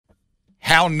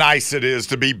How nice it is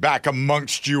to be back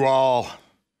amongst you all.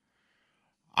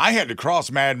 I had to cross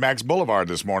Mad Max Boulevard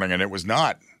this morning, and it was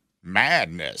not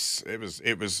madness.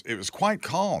 It was quite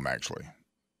calm, actually.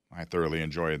 I thoroughly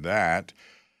enjoyed that.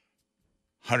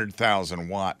 100,000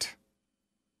 watt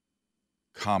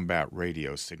combat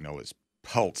radio signal is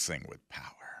pulsing with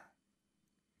power.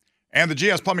 And the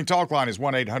GS Plumbing Talk line is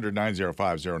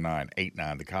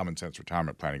 1-800-905-0989. The Common Sense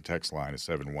Retirement Planning text line is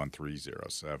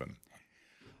 71307.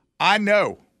 I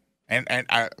know, and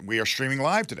we are streaming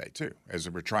live today too, as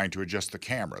we're trying to adjust the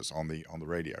cameras on the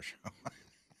radio show.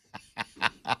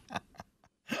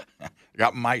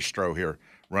 Got Maestro here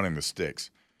running the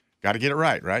sticks. Got to get it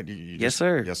right, right? Yes,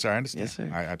 sir. Yes, sir. I understand. Yes, sir.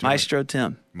 I Maestro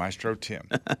Tim. Maestro Tim.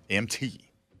 MT.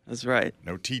 That's right.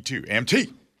 No T2. MT.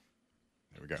 There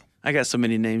we go. I got so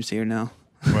many names here now.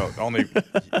 Well, only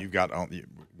you've got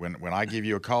when I give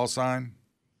you a call sign,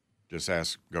 just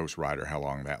ask Ghost Rider how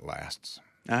long that lasts.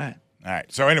 All right. All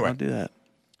right. So anyway, I'll do that.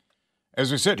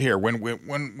 As we sit here, when we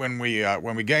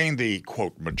gain the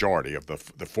quote majority of the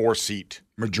 4-seat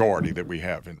majority that we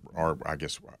have, or I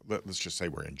guess let's just say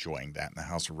we're enjoying that in the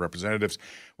House of Representatives.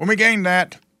 When we gain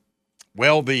that,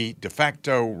 well, the de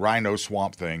facto Rhino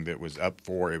Swamp thing that was up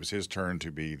for, it was his turn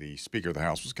to be the Speaker of the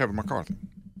House, was Kevin McCarthy.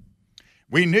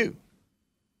 We knew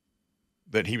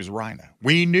that he was a Rhino.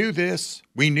 We knew this.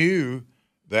 We knew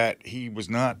that he was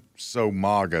not so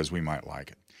MAGA as we might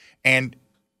like it. And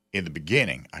in the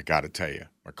beginning, I got to tell you,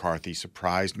 McCarthy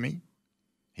surprised me.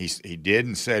 He did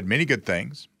and said many good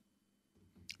things,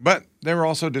 but there were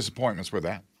also disappointments with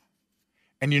that.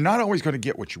 And you're not always going to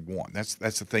get what you want. That's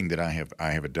the thing that I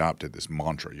have adopted, this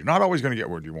mantra. You're not always going to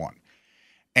get what you want.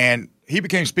 And he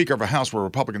became Speaker of a House where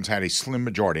Republicans had a slim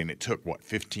majority, and it took,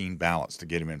 15 ballots to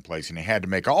get him in place. And he had to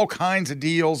make all kinds of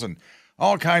deals and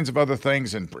all kinds of other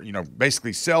things and,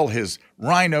 basically sell his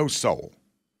Rhino soul.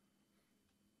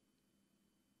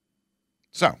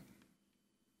 So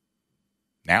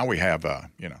now we have,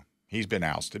 he's been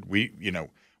ousted.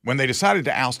 When they decided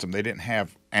to oust him, they didn't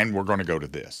have, and we're going to go to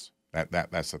this.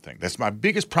 That's the thing. That's my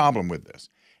biggest problem with this.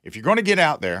 If you're going to get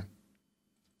out there,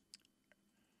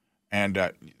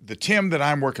 and the Tim that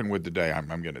I'm working with today, I'm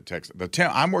going to text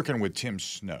I'm working with Tim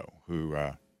Snow, who,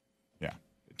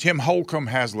 Tim Holcomb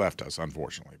has left us,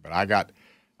 unfortunately, but I got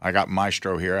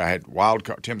Maestro here. I had wild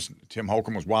card. Tim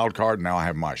Holcomb was wild card, and now I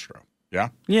have Maestro. Yeah?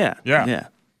 Yeah.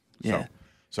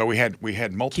 So we had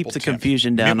multiple Keep the Tims.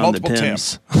 confusion down on the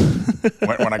Tims.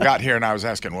 when I got here and I was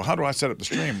asking, well, how do I set up the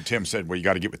stream? Tim said, well, you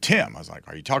got to get with Tim. I was like,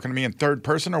 are you talking to me in third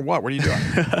person or what? What are you doing?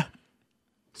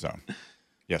 So,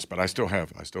 yes, but I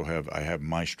have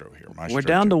Maestro here. Maestro We're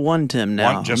down to one Tim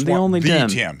now. I'm the only Tim.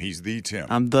 Tim. He's the Tim.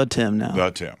 I'm the Tim now.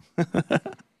 The Tim.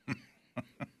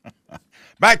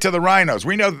 Back to the Rhinos.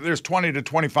 We know that there's 20 to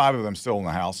 25 of them still in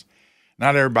the House.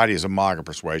 Not everybody is a MAGA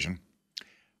persuasion.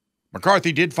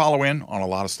 McCarthy did follow in on a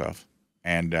lot of stuff.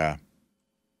 And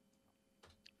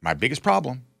my biggest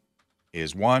problem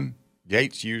is, one,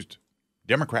 Gates used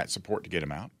Democrat support to get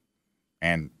him out,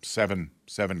 and seven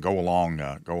go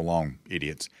along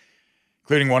idiots,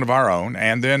 including one of our own.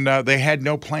 And then they had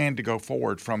no plan to go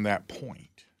forward from that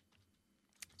point.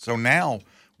 So now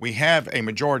we have a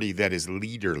majority that is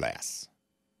leaderless.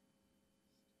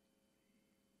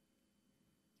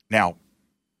 Now,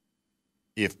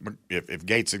 if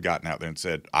Gates had gotten out there and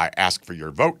said, I ask for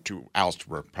your vote to oust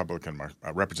Republican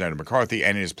Representative McCarthy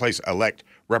and in his place elect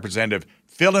Representative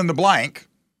fill in the blank,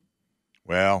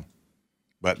 well,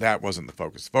 but that wasn't the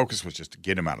focus. The focus was just to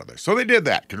get him out of there. So they did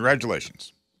that.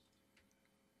 Congratulations.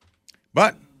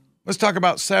 But let's talk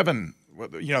about seven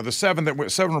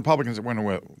Republicans that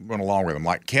went along with him,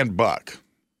 like Ken Buck.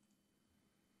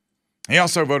 He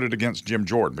also voted against Jim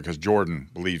Jordan because Jordan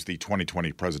believes the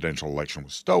 2020 presidential election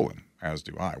was stolen, as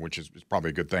do I, which is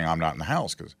probably a good thing I'm not in the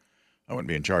House because I wouldn't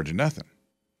be in charge of nothing.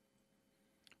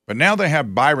 But now they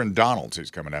have Byron Donalds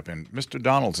who's coming up, and Mr.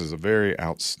 Donalds is a very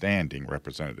outstanding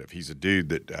representative. He's a dude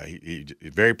that he's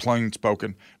very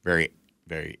plain-spoken, very,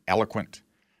 very eloquent.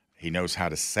 He knows how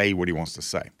to say what he wants to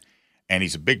say. And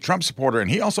he's a big Trump supporter,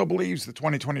 and he also believes the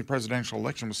 2020 presidential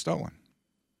election was stolen.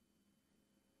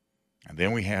 And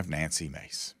then we have Nancy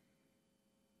Mace.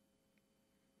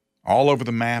 All over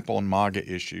the map on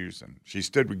MAGA issues, and she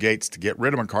stood with Gates to get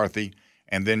rid of McCarthy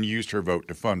and then used her vote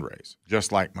to fundraise,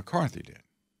 just like McCarthy did,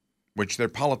 which they're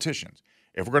politicians.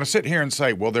 If we're going to sit here and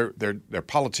say, well, they're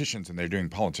politicians and they're doing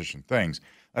politician things,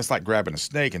 that's like grabbing a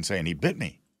snake and saying he bit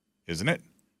me, isn't it?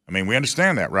 I mean, we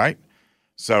understand that, right?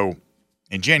 So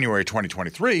in January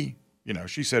 2023,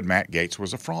 she said Matt Gaetz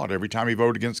was a fraud. Every time he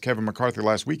voted against Kevin McCarthy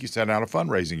last week, he sent out a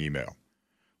fundraising email.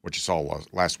 What you saw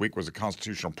last week was a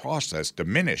constitutional process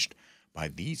diminished by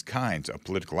these kinds of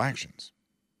political actions.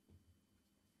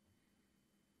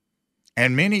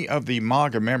 And many of the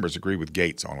MAGA members agree with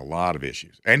Gates on a lot of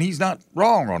issues. And he's not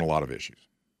wrong on a lot of issues.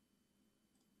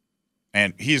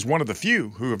 And he is one of the few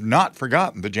who have not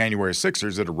forgotten the January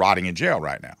 6ers that are rotting in jail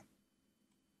right now.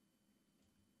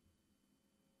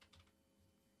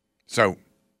 So,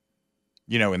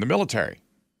 you know, in the military,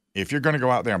 if you're going to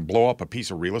go out there and blow up a piece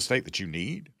of real estate that you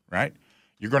need, right,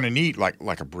 you're going to need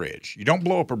like a bridge. You don't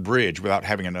blow up a bridge without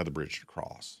having another bridge to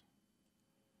cross.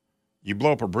 You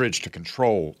blow up a bridge to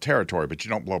control territory, but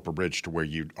you don't blow up a bridge to where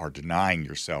you are denying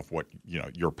yourself what, you know,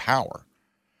 your power,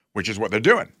 which is what they're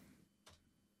doing.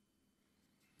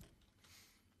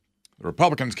 The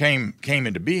Republicans came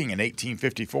into being in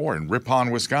 1854 in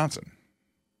Ripon, Wisconsin.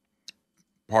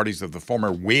 Parties of the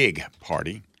former Whig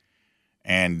Party.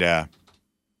 And,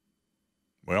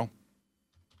 well,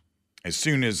 as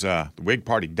soon as the Whig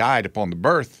Party died upon the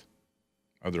birth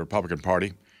of the Republican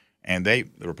Party, and the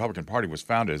Republican Party was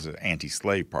founded as an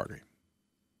anti-slave party.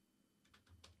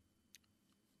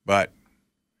 But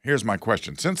here's my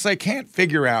question. Since they can't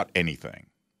figure out anything,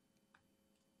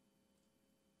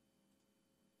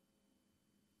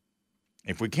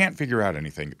 if we can't figure out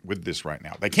anything with this right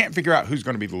now, they can't figure out who's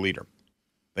going to be the leader.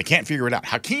 They can't figure it out.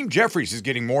 Hakeem Jeffries is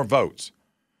getting more votes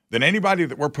than anybody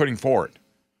that we're putting forward.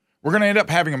 We're going to end up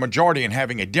having a majority and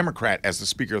having a Democrat as the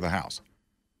Speaker of the House.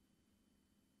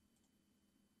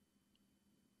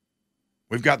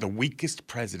 We've got the weakest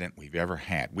president we've ever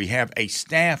had. We have a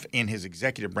staff in his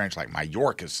executive branch like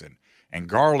Mayorkas and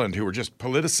Garland who are just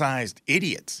politicized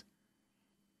idiots.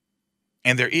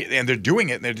 And they're doing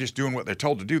it, and they're just doing what they're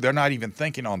told to do. They're not even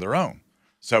thinking on their own.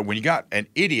 So when you got an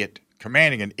idiot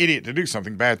commanding an idiot to do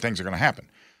something, bad things are going to happen.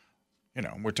 You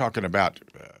know, we're talking about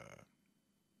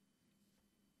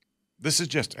this is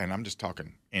just, and I'm just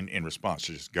talking in response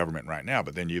to just government right now,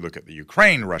 but then you look at the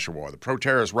Ukraine-Russia war, the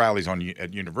pro-terrorist rallies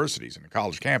at universities and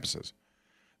college campuses,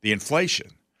 the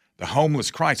inflation, the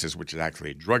homeless crisis, which is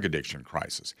actually a drug addiction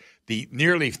crisis, the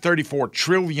nearly $34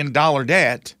 trillion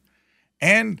debt,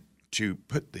 and to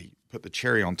put the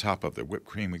cherry on top of the whipped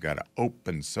cream, we got an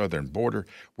open southern border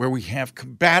where we have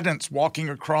combatants walking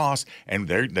across, and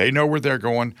they know where they're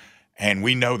going, and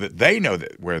we know that they know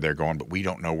where they're going, but we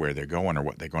don't know where they're going or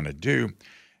what they're going to do.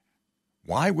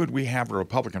 Why would we have a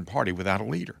Republican Party without a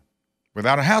leader,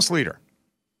 without a House leader?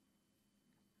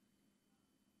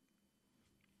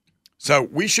 So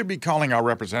we should be calling our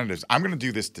representatives. I'm going to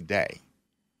do this today.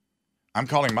 I'm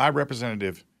calling my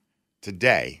representative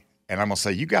today. And I'm going to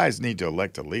say, you guys need to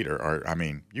elect a leader, or, I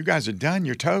mean, you guys are done.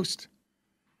 You're toast.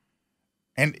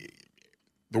 And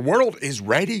the world is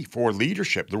ready for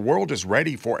leadership. The world is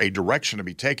ready for a direction to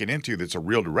be taken into that's a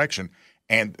real direction.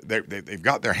 And they've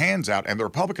got their hands out, and the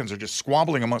Republicans are just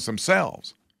squabbling amongst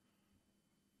themselves.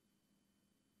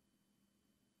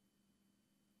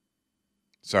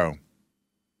 So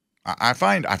I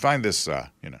find this, the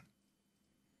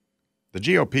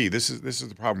GOP, this is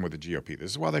the problem with the GOP.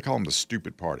 This is why they call them the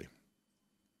stupid party.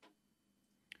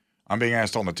 I'm being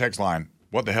asked on the text line,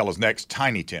 what the hell is next?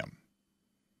 Tiny Tim.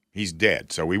 He's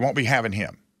dead, so we won't be having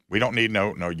him. We don't need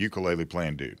no ukulele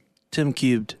playing dude. Tim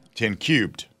Cubed. Tim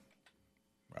Cubed.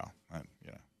 Well, why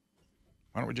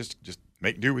don't we just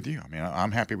make do with you? I mean,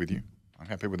 I'm happy with you. I'm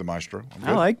happy with the maestro.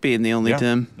 I like being the only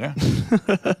Tim. Yeah.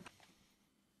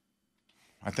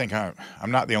 I think I'm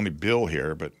not the only Bill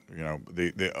here, but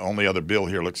the only other Bill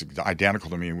here looks identical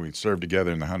to me. We served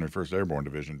together in the 101st Airborne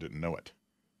Division. Didn't know it.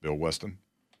 Bill Weston.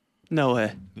 No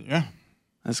way. Yeah.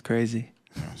 That's crazy.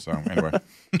 Yeah, so anyway,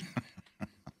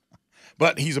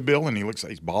 but he's a Bill, and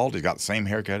he's bald. He's got the same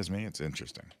haircut as me. It's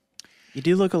interesting. You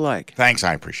do look alike. Thanks,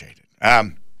 I appreciate it.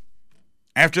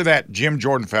 After that Jim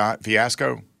Jordan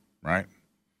fiasco, right?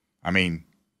 I mean,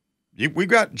 we've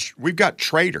got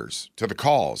traitors to the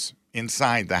cause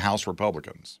inside the House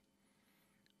Republicans.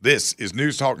 This is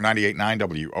News Talk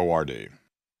 98.9 WORD.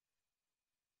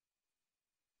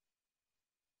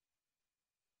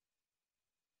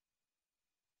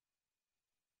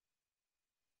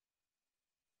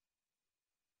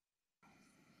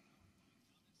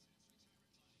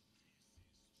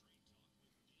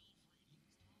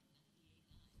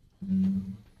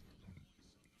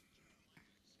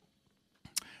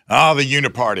 The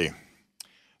Uniparty.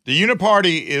 The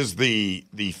Uniparty is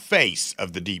the face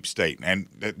of the deep state, and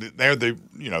they're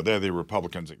the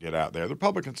Republicans that get out there. The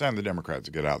Republicans and the Democrats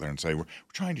that get out there and say, we're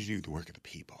trying to do the work of the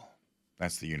people.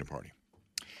 That's the Uniparty.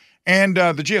 And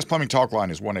the GS Plumbing Talk line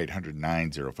is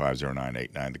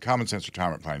 1-800-905-0989. The Common Sense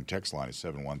Retirement Planning text line is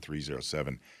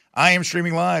 71307. I am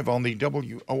streaming live on the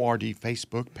WORD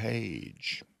Facebook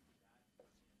page.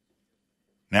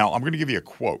 Now, I'm going to give you a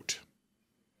quote.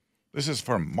 This is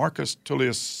from Marcus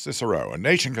Tullius Cicero. A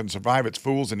nation can survive its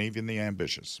fools and even the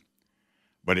ambitious,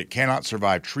 but it cannot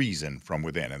survive treason from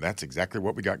within, and that's exactly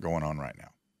what we got going on right now.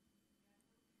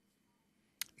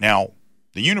 Now,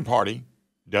 the Uniparty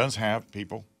does have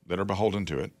people that are beholden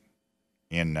to it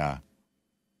in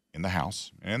the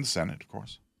House and in the Senate, of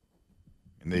course,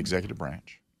 in the executive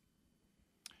branch.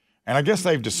 And I guess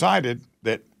they've decided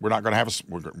that we're not going to have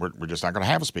we're just not going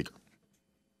to have a speaker.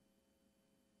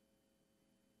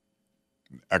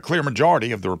 A clear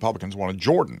majority of the Republicans wanted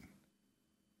Jordan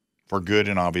for good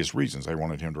and obvious reasons. They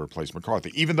wanted him to replace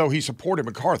McCarthy, even though he supported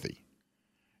McCarthy.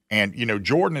 And,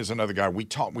 Jordan is another guy.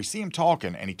 We see him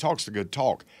talking, and he talks the good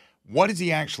talk. What has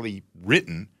he actually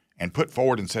written and put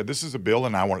forward and said, this is a bill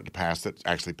and I want it to pass, that's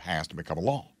actually passed and become a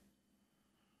law?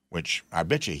 Which I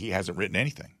bet you he hasn't written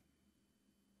anything.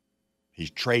 He's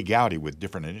Trey Gowdy with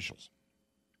different initials.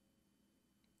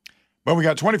 But we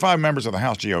got 25 members of the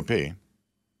House GOP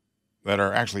that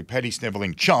are actually petty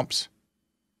sniveling chumps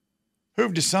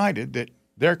who've decided that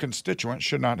their constituents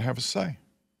should not have a say.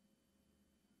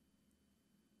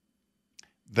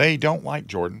 They don't like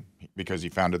Jordan because he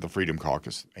founded the Freedom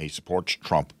Caucus. He supports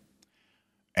Trump.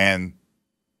 And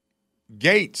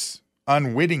Gates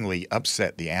unwittingly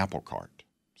upset the apple cart,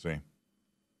 see?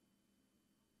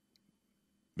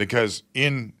 Because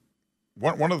in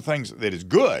one of the things that is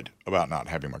good about not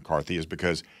having McCarthy is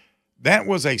because that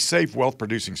was a safe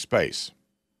wealth-producing space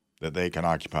that they can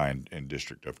occupy in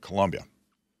District of Columbia.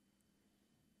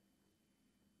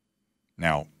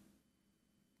 Now,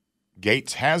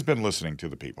 Gates has been listening to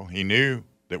the people. He knew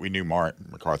that we knew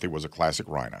McCarthy was a classic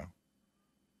rhino.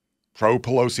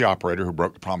 Pro-Pelosi operator who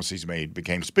broke the promise he's made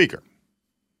became Speaker.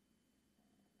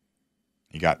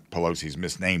 He got Pelosi's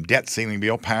misnamed debt ceiling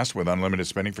bill passed with unlimited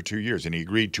spending for 2 years, and he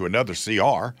agreed to another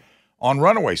CR on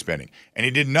runaway spending. And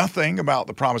he did nothing about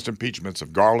the promised impeachments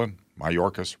of Garland,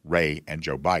 Mayorkas, Wray, and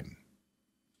Joe Biden.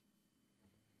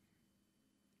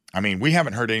 I mean, we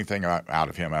haven't heard anything out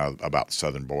of him about the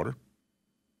southern border.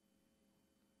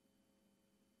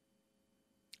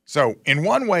 So, in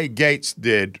one way, Gates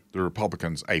did the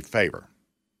Republicans a favor.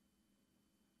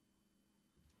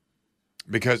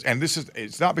 Because, and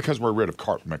it's not because we're rid of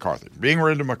McCarthy. Being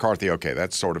rid of McCarthy, okay,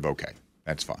 that's sort of okay.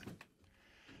 That's fine.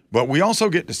 But we also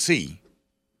get to see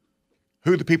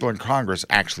who the people in Congress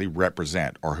actually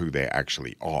represent or who they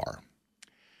actually are.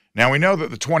 Now, we know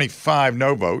that the 25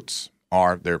 no votes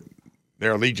are, their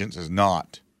allegiance is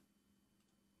not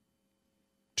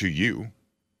to you.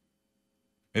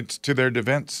 It's to their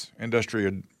defense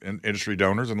industry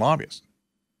donors and lobbyists.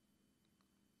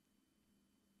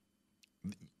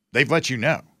 They've let you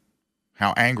know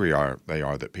how angry they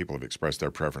are that people have expressed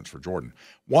their preference for Jordan.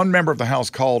 One member of the House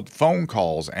called phone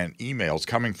calls and emails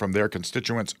coming from their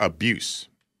constituents abuse.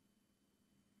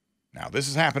 Now, this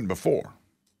has happened before.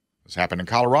 This happened in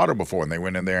Colorado before, and they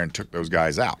went in there and took those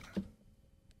guys out.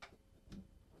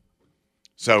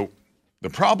 So the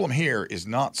problem here is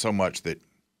not so much that,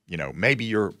 maybe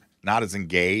you're not as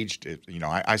engaged.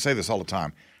 I say this all the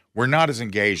time. We're not as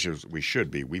engaged as we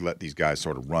should be. We let these guys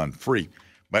sort of run free.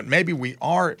 But maybe we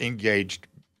are engaged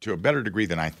to a better degree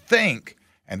than I think,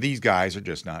 and these guys are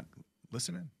just not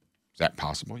listening. Is that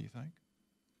possible, you think?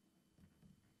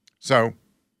 So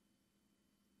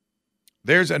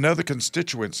there's another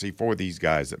constituency for these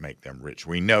guys that make them rich.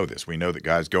 We know this. We know that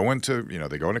guys go into,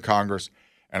 they go into Congress,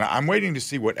 and I'm waiting to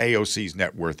see what AOC's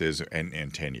net worth is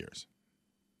in 10 years.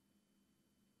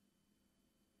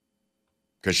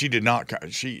 Because she did not,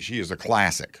 she is a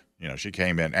classic. She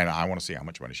came in, and I want to see how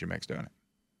much money she makes doing it.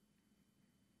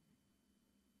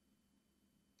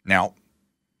 Now,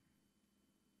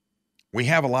 we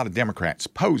have a lot of Democrats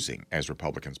posing as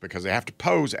Republicans because they have to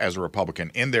pose as a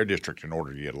Republican in their district in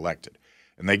order to get elected.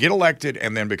 And they get elected,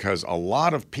 and then because a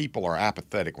lot of people are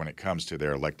apathetic when it comes to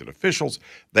their elected officials,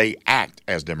 they act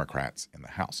as Democrats in the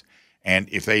House. And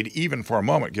if they'd even for a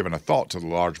moment given a thought to the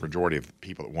large majority of the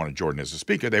people that wanted Jordan as a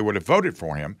speaker, they would have voted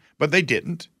for him, but they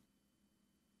didn't.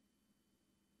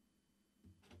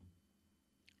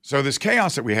 So this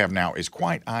chaos that we have now is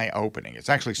quite eye-opening. It's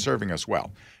actually serving us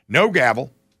well. No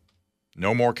gavel,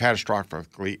 no more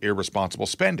catastrophically irresponsible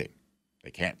spending.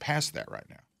 They can't pass that right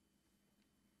now.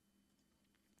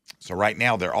 So right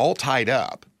now they're all tied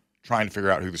up trying to figure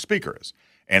out who the speaker is.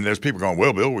 And there's people going,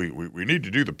 well, Bill, we need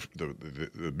to do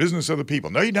the business of the people.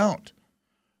 No, you don't.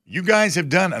 You guys have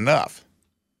done enough.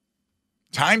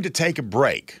 Time to take a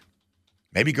break.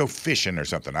 Maybe go fishing or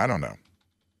something. I don't know.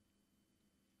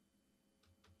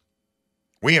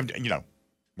 We have,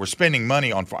 we're spending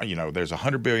money on, there's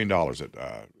 $100 billion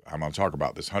that I'm going to talk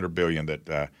about this $100 billion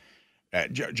that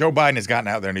Joe Biden has gotten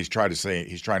out there and he's trying to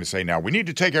say now we need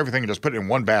to take everything and just put it in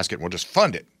one basket and we'll just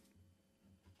fund it.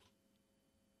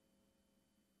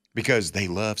 Because they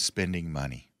love spending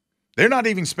money. They're not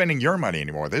even spending your money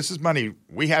anymore. This is money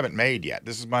we haven't made yet.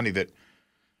 This is money that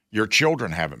your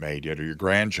children haven't made yet, or your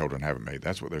grandchildren haven't made.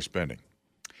 That's what they're spending.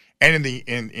 And in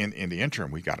the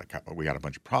interim, we got a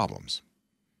bunch of problems.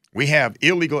 We have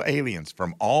illegal aliens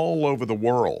from all over the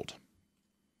world.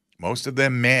 Most of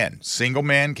them men, single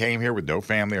men, came here with no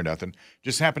family or nothing.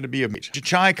 Just happened to be a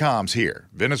Chicoms here.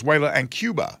 Venezuela and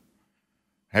Cuba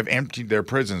have emptied their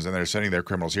prisons and they're sending their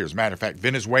criminals here. As a matter of fact,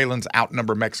 Venezuelans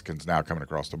outnumber Mexicans now coming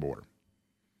across the border.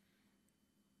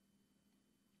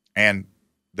 And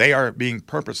they are being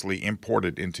purposely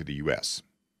imported into the U.S.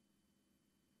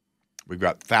 We've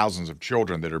got thousands of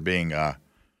children that are being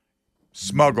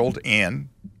smuggled in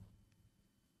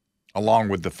along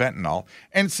with the fentanyl.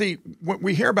 And see, when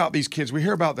we hear about these kids, we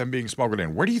hear about them being smuggled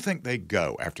in. Where do you think they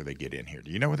go after they get in here?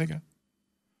 Do you know where they go?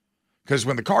 Because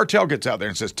when the cartel gets out there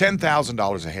and says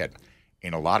 $10,000 a head,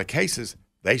 in a lot of cases,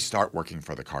 they start working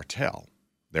for the cartel.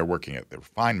 They're working at the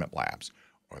refinement labs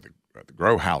or the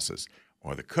grow houses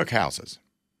or the cook houses.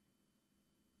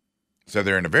 So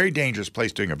they're in a very dangerous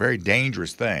place doing a very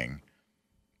dangerous thing.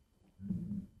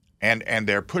 And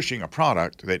they're pushing a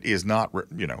product that is not,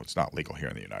 it's not legal here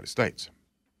in the United States.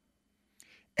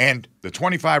 And the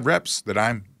 25 reps that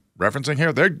I'm referencing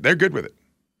here, they're good with it.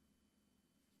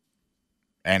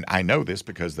 And I know this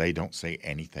because they don't say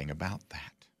anything about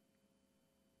that.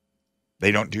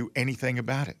 They don't do anything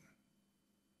about it.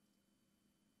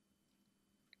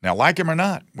 Now, like him or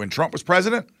not, when Trump was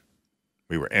president,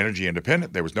 we were energy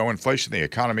independent. There was no inflation. The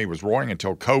economy was roaring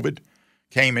until COVID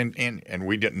came in and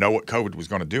we didn't know what COVID was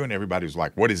going to do. And everybody was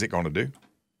like, what is it going to do?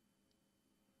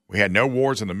 We had no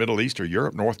wars in the Middle East or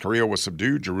Europe. North Korea was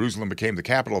subdued. Jerusalem became the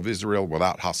capital of Israel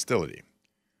without hostility.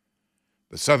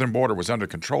 The southern border was under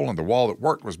control and the wall that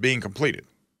worked was being completed.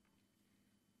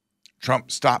 Trump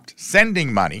stopped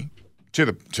sending money to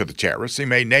the terrorists. He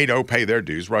made NATO pay their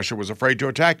dues. Russia was afraid to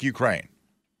attack Ukraine.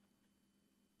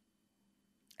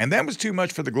 And that was too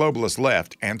much for the globalist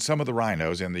left and some of the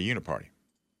rhinos in the Uniparty.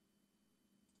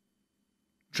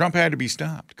 Trump had to be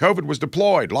stopped. COVID was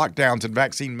deployed, lockdowns and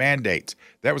vaccine mandates.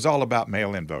 That was all about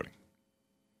mail-in voting.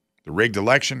 The rigged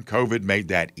election, COVID made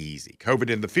that easy.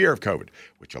 COVID and the fear of COVID,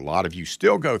 which a lot of you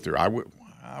still go through.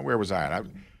 Where was I at?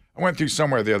 I went through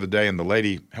somewhere the other day, and the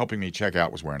lady helping me check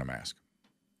out was wearing a mask.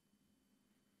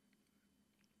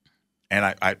 And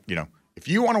I if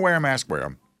you want to wear a mask, wear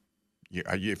them.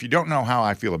 If you don't know how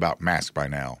I feel about masks by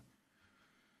now,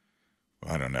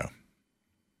 well, I don't know.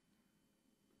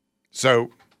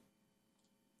 So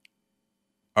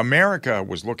America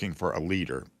was looking for a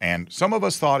leader, and some of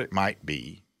us thought it might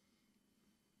be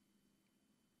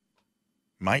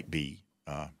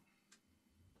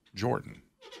Jordan.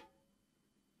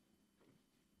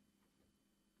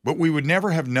 But we would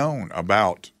never have known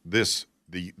about these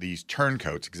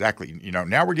turncoats exactly.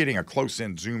 Now we're getting a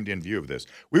close-in, zoomed-in view of this.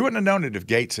 We wouldn't have known it if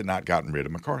Gates had not gotten rid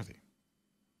of McCarthy.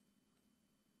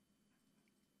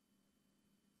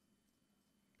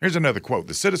 Here's another quote.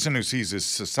 The citizen who sees his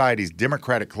society's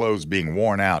democratic clothes being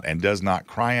worn out and does not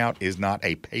cry out is not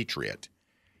a patriot,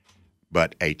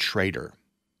 but a traitor.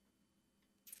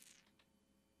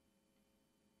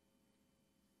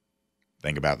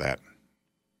 Think about that.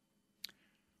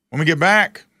 When we get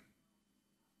back,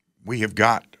 we have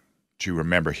got to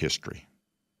remember history.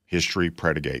 History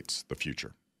predicates the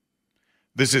future.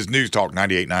 This is News Talk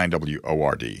 98.9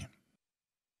 WORD.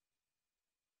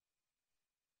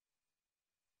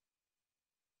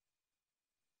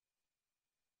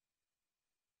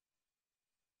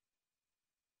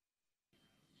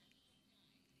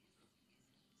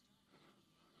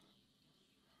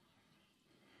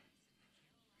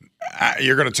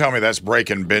 You're going to tell me that's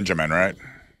Breaking Benjamin, right?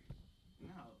 No,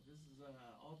 this is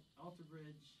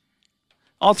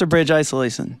Alter Bridge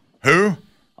Isolation. Who?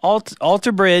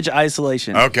 Alter Bridge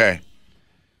Isolation. Okay.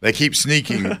 They keep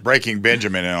sneaking Breaking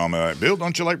Benjamin in on me. Like, Bill,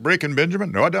 don't you like Breaking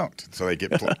Benjamin? No, I don't. So they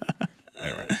get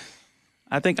anyway.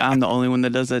 I think I'm the only one that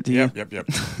does that to you. Yep.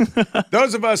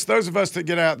 Those of us that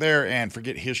get out there and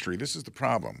forget history, this is the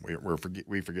problem.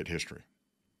 We forget history.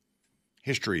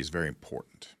 History is very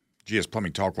important. GS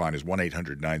Plumbing Talk line is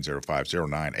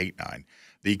 1-800-905-0989.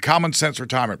 The Common Sense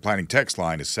Retirement Planning text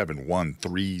line is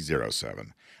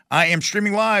 71307. I am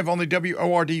streaming live on the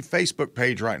WORD Facebook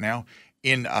page right now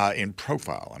in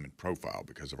profile. I'm in profile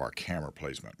because of our camera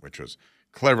placement, which was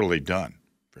cleverly done.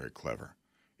 Very clever.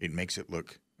 It makes it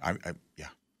look,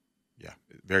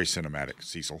 very cinematic.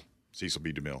 Cecil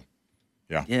B. DeMille.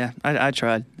 Yeah. Yeah, I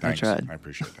tried. Thanks. I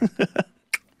appreciate that.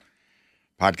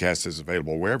 Podcast is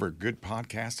available wherever good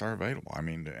podcasts are available. I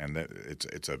mean, and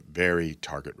it's a very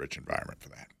target-rich environment for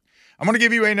that. I'm going to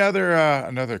give you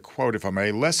another quote, if I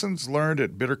may. Lessons learned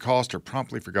at bitter cost are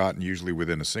promptly forgotten, usually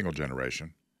within a single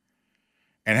generation,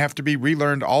 and have to be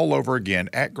relearned all over again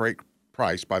at great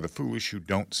price by the foolish who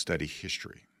don't study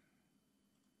history.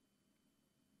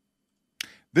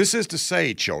 This is to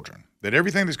say, children, that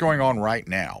everything that's going on right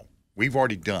now, we've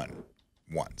already done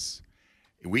once.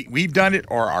 We've done it,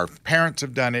 or our parents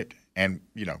have done it, and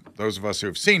those of us who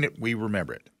have seen it, we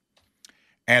remember it.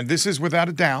 And this is without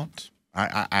a doubt.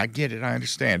 I get it. I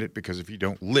understand it, because if you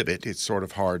don't live it, it's sort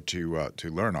of hard to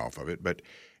learn off of it. But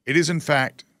it is, in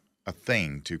fact, a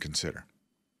thing to consider.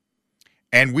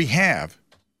 And we have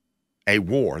a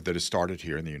war that has started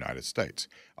here in the United States,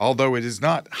 although it is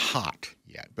not hot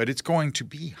yet, but it's going to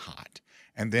be hot.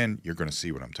 And then you're going to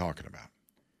see what I'm talking about.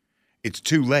 It's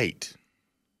too late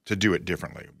to do it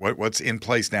differently. What's in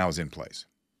place now is in place.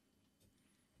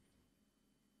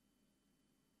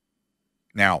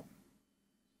 Now,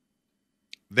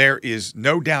 there is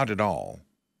no doubt at all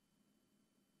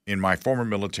in my former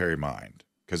military mind,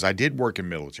 because I did work in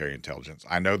military intelligence.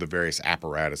 I know the various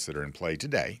apparatus that are in play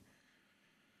today.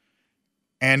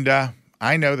 And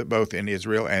I know that both in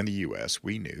Israel and the U.S.,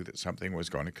 we knew that something was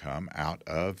going to come out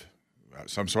of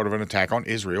some sort of an attack on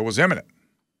Israel was imminent.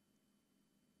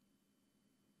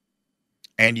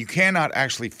 And you cannot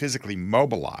actually physically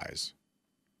mobilize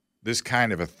this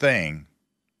kind of a thing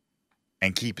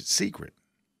and keep it secret.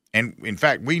 And, in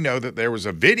fact, we know that there was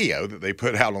a video that they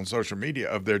put out on social media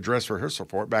of their dress rehearsal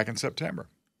for it back in September.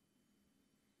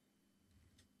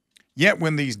 Yet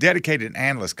when these dedicated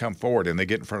analysts come forward and they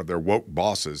get in front of their woke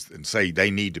bosses and say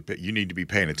you need to be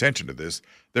paying attention to this,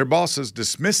 their bosses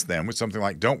dismiss them with something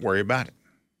like, don't worry about it.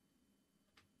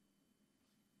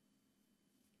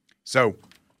 So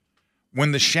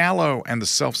when the shallow and the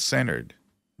self-centered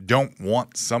don't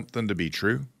want something to be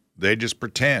true, they just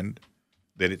pretend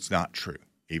that it's not true,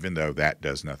 even though that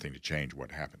does nothing to change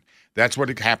what happened. That's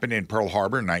what happened in Pearl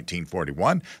Harbor in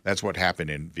 1941. That's what happened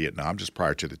in Vietnam just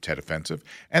prior to the Tet Offensive.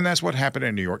 And that's what happened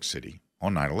in New York City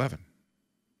on 9/11.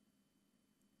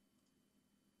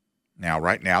 Now,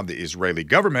 right now, the Israeli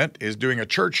government is doing a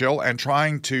Churchill and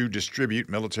trying to distribute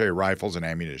military rifles and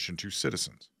ammunition to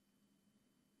citizens.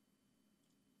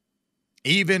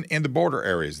 Even in the border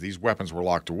areas, these weapons were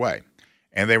locked away,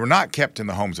 and they were not kept in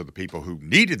the homes of the people who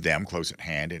needed them close at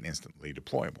hand and instantly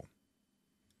deployable.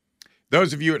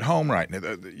 Those of you at home right now,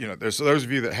 there's those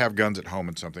of you that have guns at home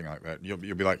and something like that, you'll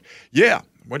be like, yeah,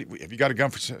 have you got a gun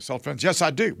for self-defense? Yes,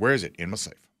 I do. Where is it? In my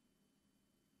safe.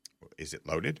 Is it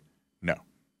loaded? No.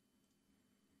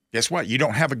 Guess what? You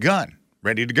don't have a gun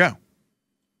ready to go.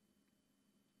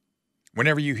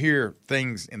 Whenever you hear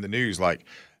things in the news like,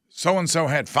 so-and-so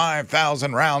had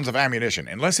 5,000 rounds of ammunition,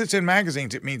 unless it's in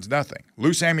magazines, it means nothing.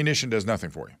 Loose ammunition does nothing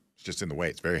for you. It's just in the way.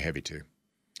 It's very heavy, too.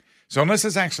 So unless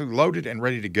it's actually loaded and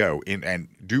ready to go and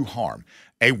do harm,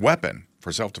 a weapon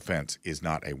for self-defense is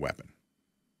not a weapon.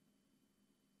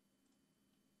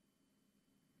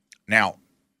 Now,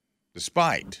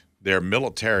 despite their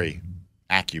military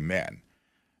acumen,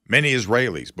 many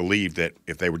Israelis believe that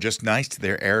if they were just nice to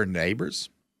their Arab neighbors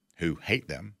who hate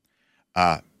them,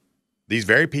 these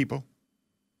very people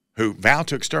who vow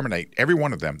to exterminate every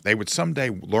one of them, they would someday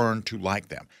learn to like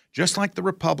them, just like the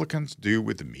Republicans do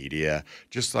with the media,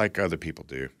 just like other people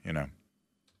do,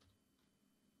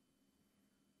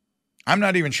 I'm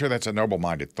not even sure that's a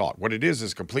noble-minded thought. What it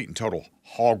is complete and total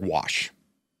hogwash.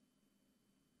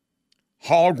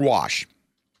 Hogwash.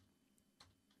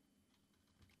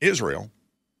 Israel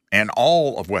and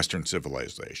all of Western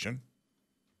civilization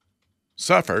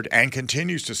suffered and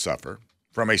continues to suffer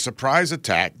from a surprise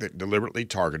attack that deliberately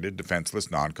targeted defenseless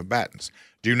non-combatants.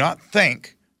 Do not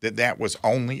think that that was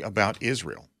only about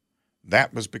Israel.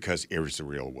 That was because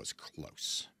Israel was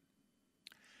close.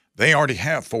 They already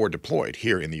have forward deployed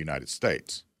here in the United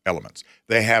States elements.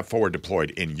 They have forward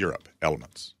deployed in Europe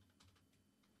elements.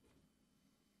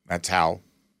 That's how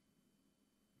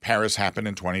Paris happened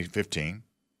in 2015.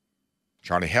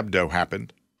 Charlie Hebdo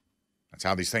happened. That's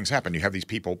how these things happen. You have these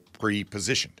people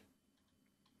pre-positioned.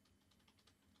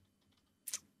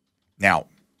 Now,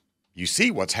 you see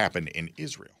what's happened in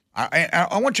Israel.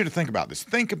 I want you to think about this.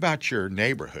 Think about your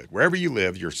neighborhood, wherever you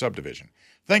live, your subdivision.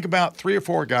 Think about 3 or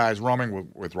 4 guys roaming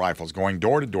with rifles, going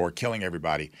door to door, killing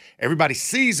everybody. Everybody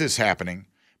sees this happening,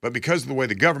 but because of the way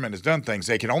the government has done things,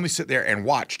 they can only sit there and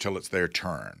watch till it's their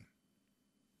turn.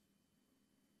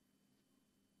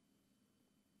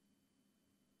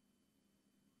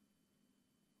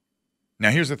 Now,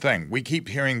 here's the thing. We keep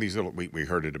hearing these little, we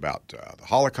heard it about the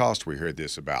Holocaust. We heard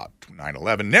this about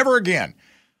 9/11. Never again.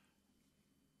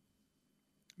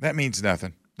 That means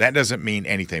nothing. That doesn't mean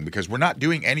anything because we're not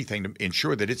doing anything to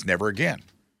ensure that it's never again.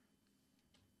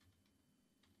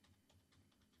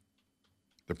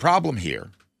 The problem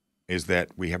here is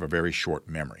that we have a very short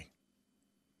memory.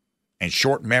 And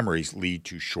short memories lead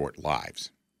to short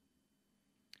lives.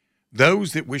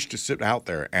 Those that wish to sit out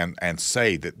there and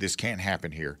say that this can't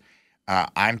happen here,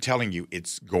 I'm telling you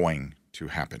it's going to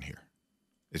happen here.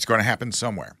 It's going to happen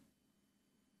somewhere.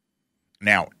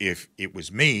 Now, if it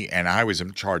was me and I was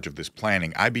in charge of this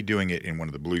planning, I'd be doing it in one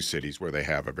of the blue cities where they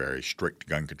have a very strict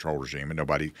gun control regime, and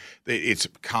it's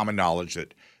common knowledge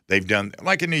that they've done,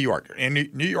 like in New York. And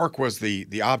New York was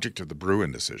the object of the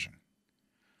Bruin decision.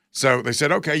 So they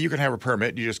said, okay, you can have a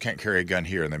permit, you just can't carry a gun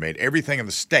here. And they made everything in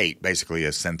the state basically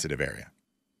a sensitive area.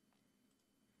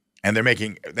 And they're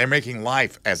making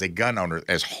life as a gun owner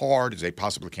as hard as they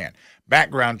possibly can.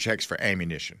 Background checks for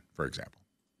ammunition, for example.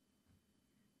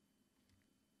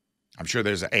 I'm sure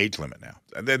there's an age limit now.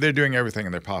 They're doing everything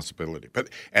in their possibility. But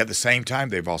at the same time,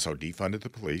 they've also defunded the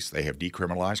police. They have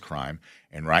decriminalized crime.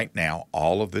 And right now,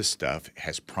 all of this stuff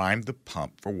has primed the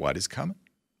pump for what is coming.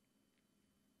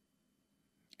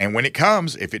 And when it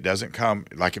comes, if it doesn't come,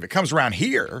 like if it comes around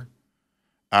here,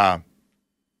 well,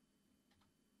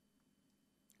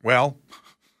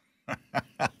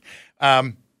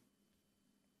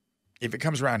 if it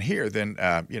comes around here, then,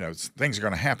 things are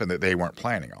going to happen that they weren't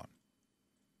planning on.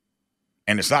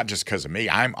 And it's not just because of me.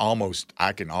 I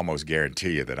can almost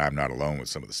guarantee you that I'm not alone with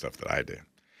some of the stuff that I do.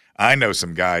 I know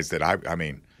some guys that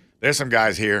there's some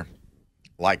guys here,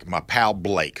 like my pal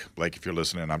Blake. Blake, if you're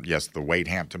listening, the Wade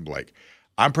Hampton Blake.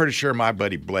 I'm pretty sure my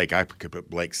buddy Blake, I could put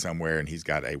Blake somewhere and he's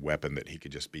got a weapon that he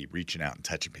could just be reaching out and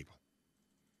touching people.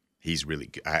 He's really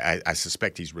good. I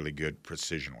suspect he's really good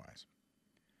precision-wise.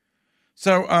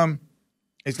 So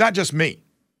it's not just me.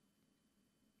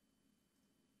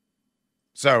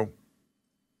 So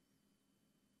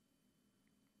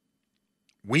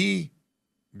we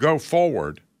go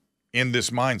forward in this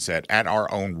mindset at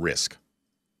our own risk.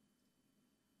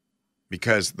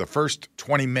 Because the first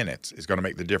 20 minutes is going to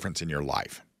make the difference in your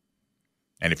life.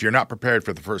 And if you're not prepared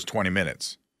for the first 20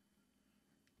 minutes,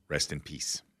 rest in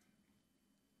peace.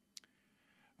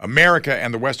 America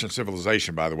and the Western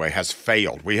civilization, by the way, has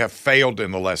failed. We have failed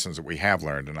in the lessons that we have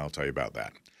learned, and I'll tell you about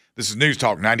that. This is News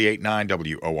Talk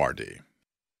 98.9 WORD.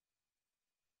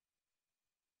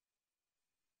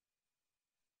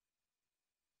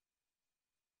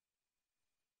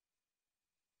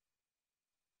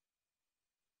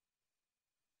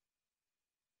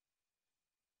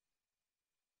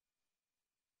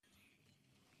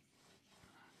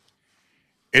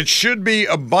 It should be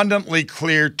abundantly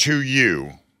clear to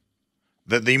you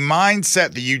that the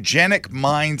mindset, the eugenic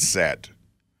mindset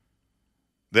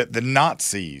that the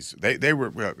Nazis, they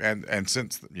were, and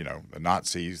since, the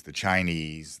Nazis, the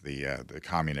Chinese, the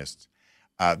communists,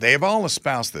 they have all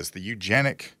espoused this, the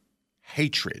eugenic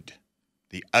hatred,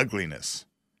 the ugliness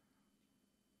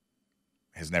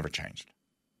has never changed.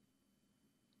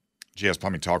 GS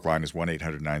Plumbing Talk line is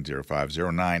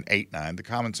 1-800-905-0989. The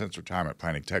Common Sense Retirement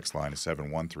Planning text line is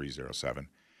 71307.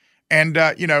 And,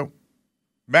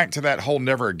 back to that whole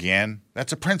never again,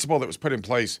 that's a principle that was put in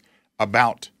place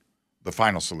about the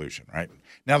final solution, right?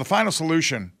 Now, the final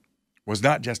solution was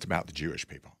not just about the Jewish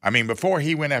people. I mean, before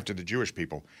he went after the Jewish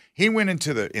people, he went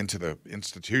into the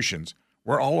institutions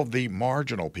where all of the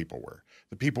marginal people were,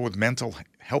 the people with mental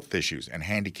health issues and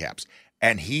handicaps,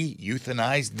 and he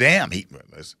euthanized them.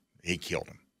 He killed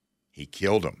them. He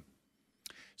killed them.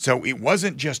 So it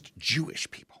wasn't just Jewish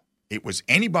people. It was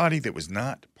anybody that was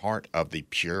not part of the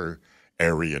pure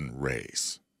Aryan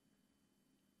race.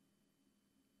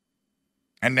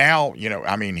 And now,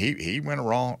 he went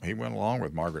along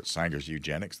with Margaret Sanger's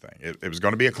eugenics thing. It was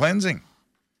going to be a cleansing.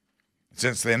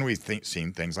 Since then, we've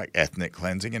seen things like ethnic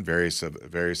cleansing in various of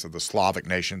the Slavic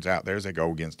nations out there as they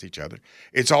go against each other.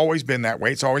 It's always been that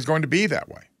way. It's always going to be that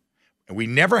way. And we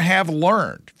never have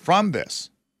learned from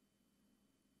this.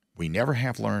 We never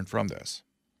have learned from this.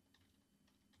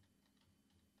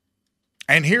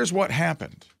 And here's what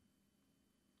happened.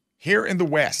 Here in the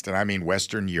West, and I mean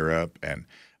Western Europe and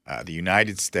the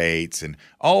United States and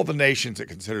all the nations that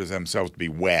consider themselves to be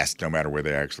West, no matter where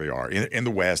they actually are, in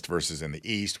the West versus in the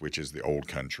East, which is the old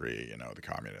country, the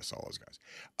communists, all those guys.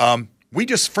 We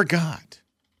just forgot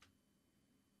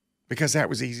because that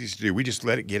was easy to do. We just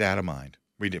let it get out of mind.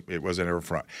 It wasn't ever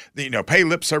front. Pay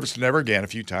lip service to never again a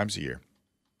few times a year.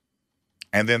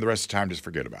 And then the rest of the time, just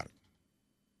forget about it.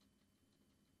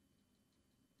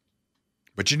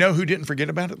 But you know who didn't forget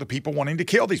about it? The people wanting to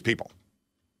kill these people.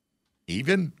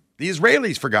 Even the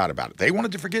Israelis forgot about it. They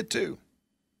wanted to forget too.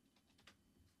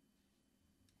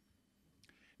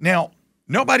 Now,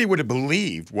 nobody would have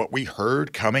believed what we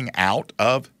heard coming out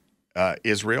of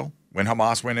Israel when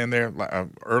Hamas went in there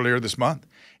earlier this month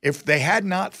if they had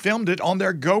not filmed it on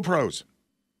their GoPros.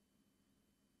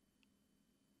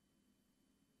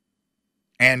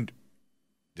 And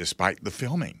despite the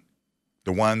filming,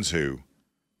 the ones who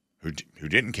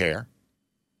didn't care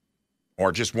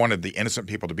or just wanted the innocent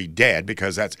people to be dead,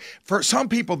 because that's, for some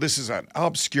people, this is an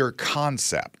obscure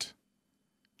concept.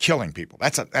 Killing people.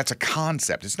 That's a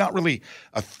concept. It's not really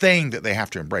a thing that they have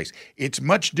to embrace. It's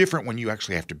much different when you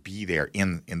actually have to be there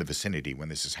in the vicinity when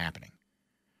this is happening.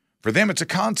 For them, it's a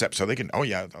concept, so they can, oh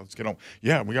yeah, let's get on.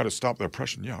 Yeah, we got to stop the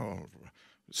oppression. Yeah,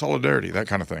 solidarity, that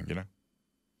kind of thing, you know.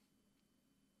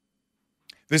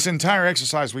 This entire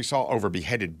exercise we saw over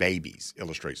beheaded babies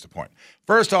illustrates the point.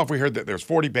 First off, we heard that there's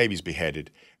 40 babies beheaded,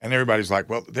 and everybody's like,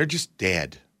 well, they're just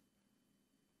dead.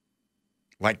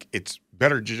 Like, it's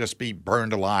better to just be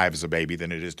burned alive as a baby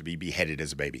than it is to be beheaded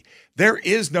as a baby. There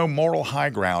is no moral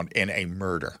high ground in a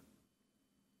murder.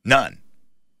 None.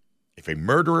 If a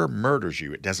murderer murders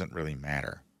you, it doesn't really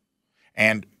matter.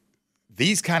 And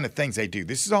these kind of things they do,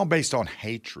 this is all based on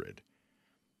hatred.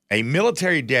 A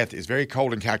military death is very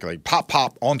cold and calculated. Pop,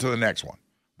 pop, on to the next one.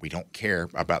 We don't care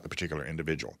about the particular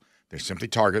individual. They're simply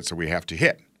targets that we have to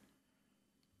hit.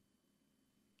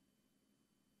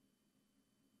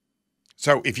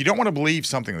 So if you don't want to believe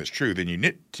something that's true, then you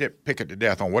pick it to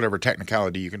death on whatever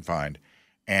technicality you can find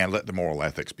and let the moral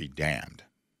ethics be damned.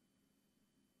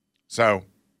 So,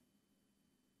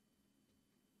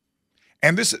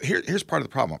 and here's part of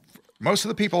the problem. Most of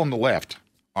the people on the left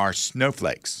are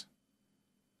snowflakes.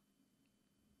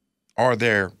 Or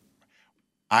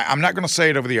I'm not going to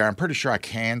say it over the air. I'm pretty sure I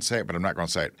can say it, but I'm not going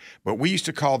to say it. But we used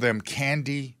to call them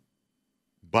candy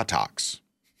buttocks.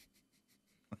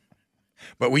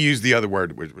 But we use the other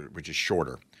word, which is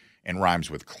shorter and rhymes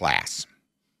with class.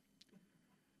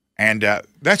 And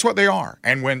that's what they are.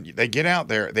 And when they get out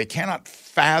there, they cannot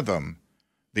fathom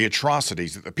the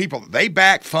atrocities that the people that they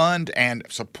back, fund, and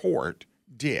support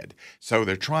did. So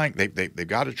they're trying, they've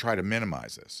got to try to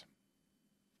minimize this.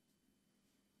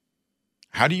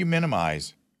 How do you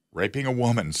minimize raping a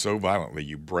woman so violently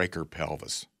you break her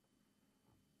pelvis?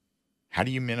 How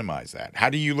do you minimize that? How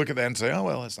do you look at that and say, oh,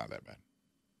 well, it's not that bad?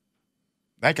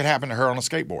 That could happen to her on a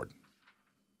skateboard.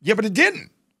 Yeah, but it didn't.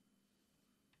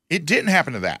 It didn't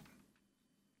happen to that.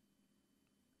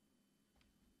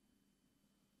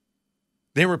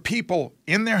 There were people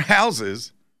in their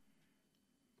houses,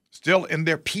 still in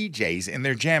their PJs, in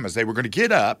their jammies. They were going to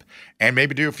get up and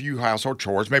maybe do a few household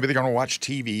chores. Maybe they're going to watch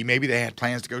TV. Maybe they had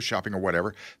plans to go shopping or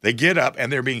whatever. They get up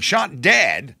and they're being shot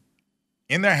dead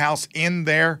in their house, in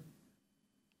their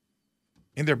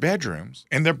bedrooms,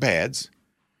 in their beds.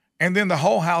 And then the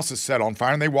whole house is set on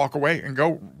fire and they walk away and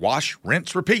go wash,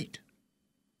 rinse, repeat.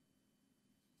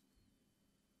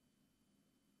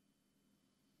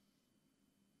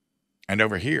 And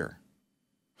over here,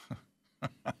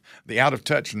 the out of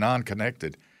touch,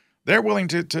 non-connected, they're willing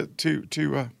to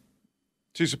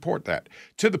support that,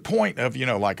 to the point of,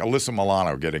 like Alyssa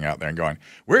Milano getting out there and going,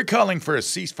 we're calling for a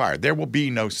ceasefire. There will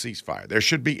be no ceasefire. There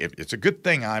should be. It's a good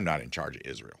thing I'm not in charge of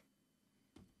Israel.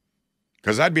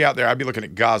 Because I'd be out there, I'd be looking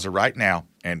at Gaza right now,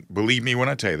 and believe me when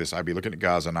I tell you this, I'd be looking at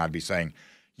Gaza and I'd be saying,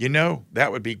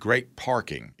 that would be great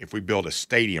parking if we build a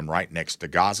stadium right next to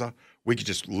Gaza. We could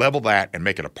just level that and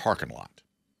make it a parking lot.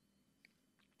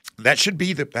 That should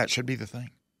be the thing.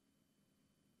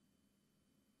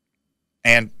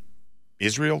 And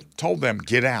Israel told them,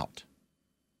 get out.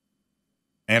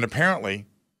 And apparently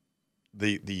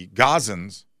the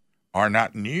Gazans are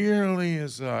not nearly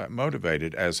as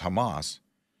motivated as Hamas.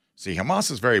 See,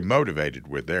 Hamas is very motivated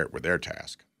with their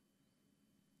task.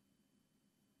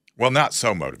 Well, not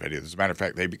so motivated. As a matter of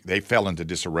fact, they fell into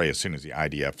disarray as soon as the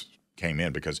IDF came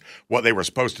in, because what they were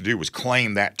supposed to do was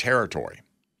claim that territory,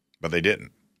 but they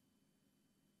didn't.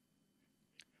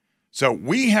 So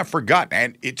we have forgotten,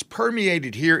 and it's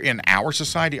permeated here in our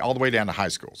society all the way down to high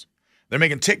schools. They're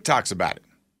making TikToks about it.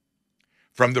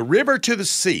 From the river to the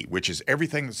sea, which is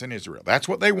everything that's in Israel. That's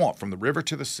what they want, from the river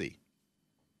to the sea.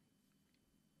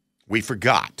 We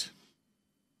forgot.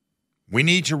 We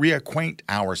need to reacquaint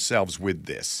ourselves with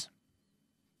this.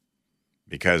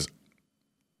 Because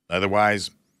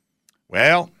otherwise,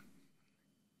 well,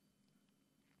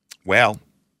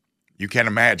 you can't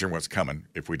imagine what's coming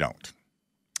if we don't.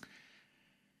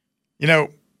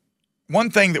 One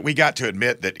thing that we got to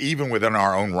admit, that even within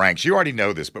our own ranks, you already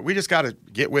know this, but we just got to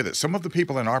get with it. Some of the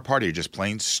people in our party are just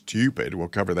plain stupid. We'll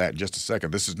cover that in just a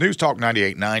second. This is News Talk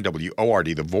 98.9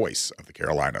 WORD, the voice of the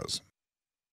Carolinas.